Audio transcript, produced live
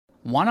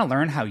Want to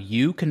learn how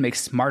you can make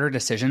smarter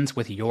decisions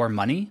with your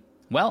money?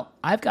 Well,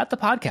 I've got the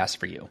podcast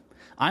for you.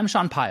 I'm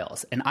Sean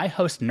Piles, and I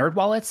host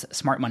NerdWallet's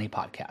Smart Money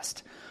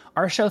Podcast.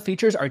 Our show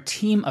features our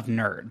team of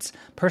nerds,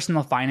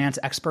 personal finance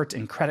experts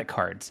in credit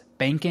cards,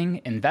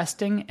 banking,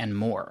 investing, and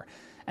more.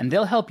 And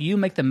they'll help you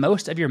make the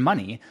most of your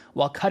money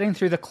while cutting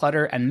through the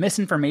clutter and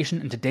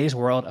misinformation in today's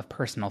world of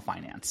personal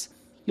finance.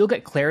 You'll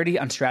get clarity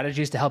on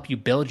strategies to help you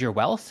build your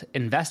wealth,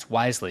 invest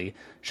wisely,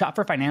 shop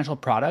for financial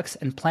products,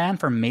 and plan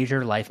for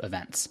major life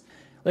events.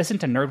 Listen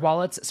to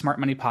NerdWallet's Smart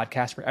Money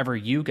Podcast wherever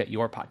you get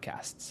your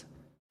podcasts.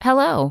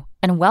 Hello,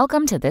 and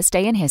welcome to This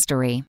Day in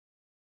History.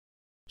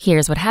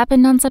 Here's what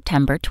happened on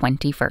September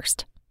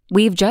 21st.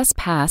 We've just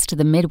passed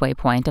the midway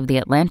point of the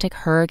Atlantic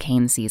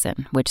hurricane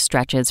season, which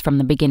stretches from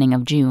the beginning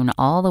of June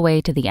all the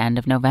way to the end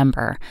of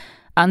November.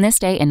 On this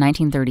day in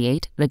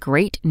 1938, the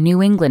Great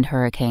New England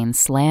Hurricane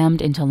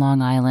slammed into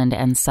Long Island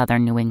and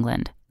southern New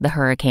England. The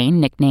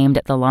hurricane,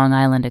 nicknamed the Long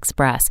Island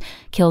Express,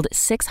 killed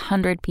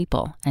 600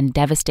 people and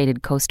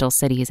devastated coastal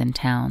cities and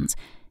towns.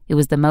 It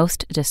was the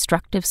most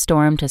destructive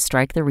storm to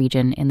strike the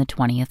region in the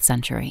 20th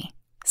century.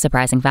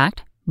 Surprising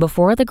fact?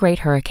 Before the Great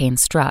Hurricane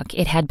struck,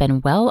 it had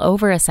been well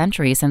over a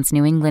century since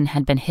New England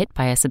had been hit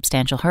by a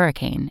substantial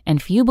hurricane,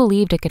 and few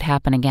believed it could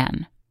happen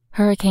again.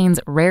 Hurricanes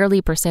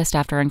rarely persist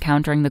after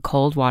encountering the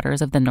cold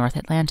waters of the North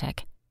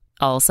Atlantic.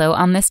 Also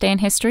on this day in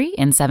history,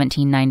 in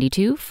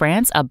 1792,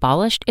 France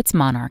abolished its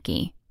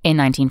monarchy. In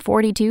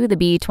 1942, the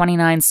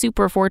B-29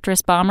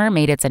 Superfortress bomber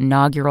made its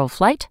inaugural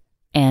flight.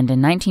 And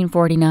in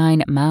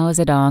 1949, Mao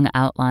Zedong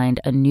outlined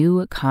a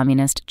new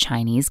communist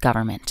Chinese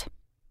government.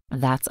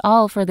 That's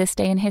all for This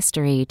Day in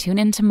History. Tune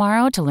in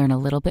tomorrow to learn a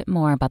little bit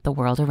more about the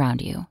world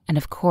around you. And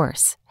of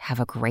course,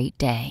 have a great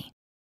day.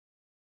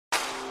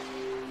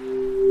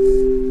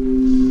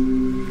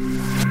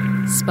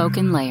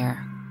 Spoken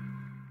Layer.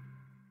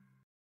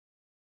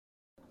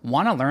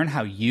 Want to learn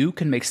how you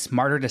can make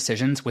smarter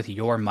decisions with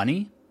your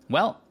money?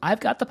 Well, I've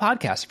got the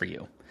podcast for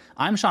you.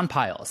 I'm Sean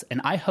Piles,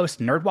 and I host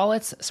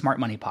NerdWallet's Smart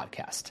Money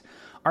Podcast.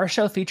 Our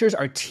show features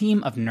our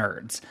team of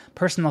nerds,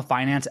 personal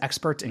finance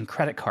experts in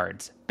credit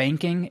cards,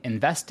 banking,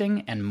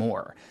 investing, and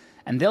more.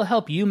 And they'll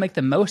help you make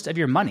the most of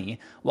your money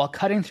while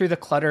cutting through the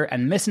clutter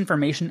and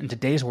misinformation in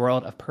today's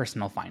world of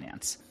personal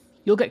finance.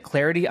 You'll get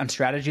clarity on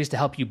strategies to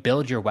help you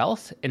build your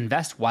wealth,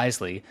 invest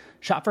wisely,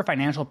 shop for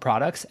financial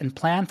products, and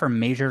plan for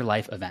major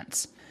life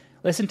events.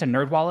 Listen to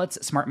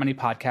NerdWallet's Smart Money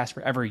Podcast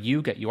wherever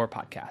you get your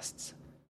podcasts.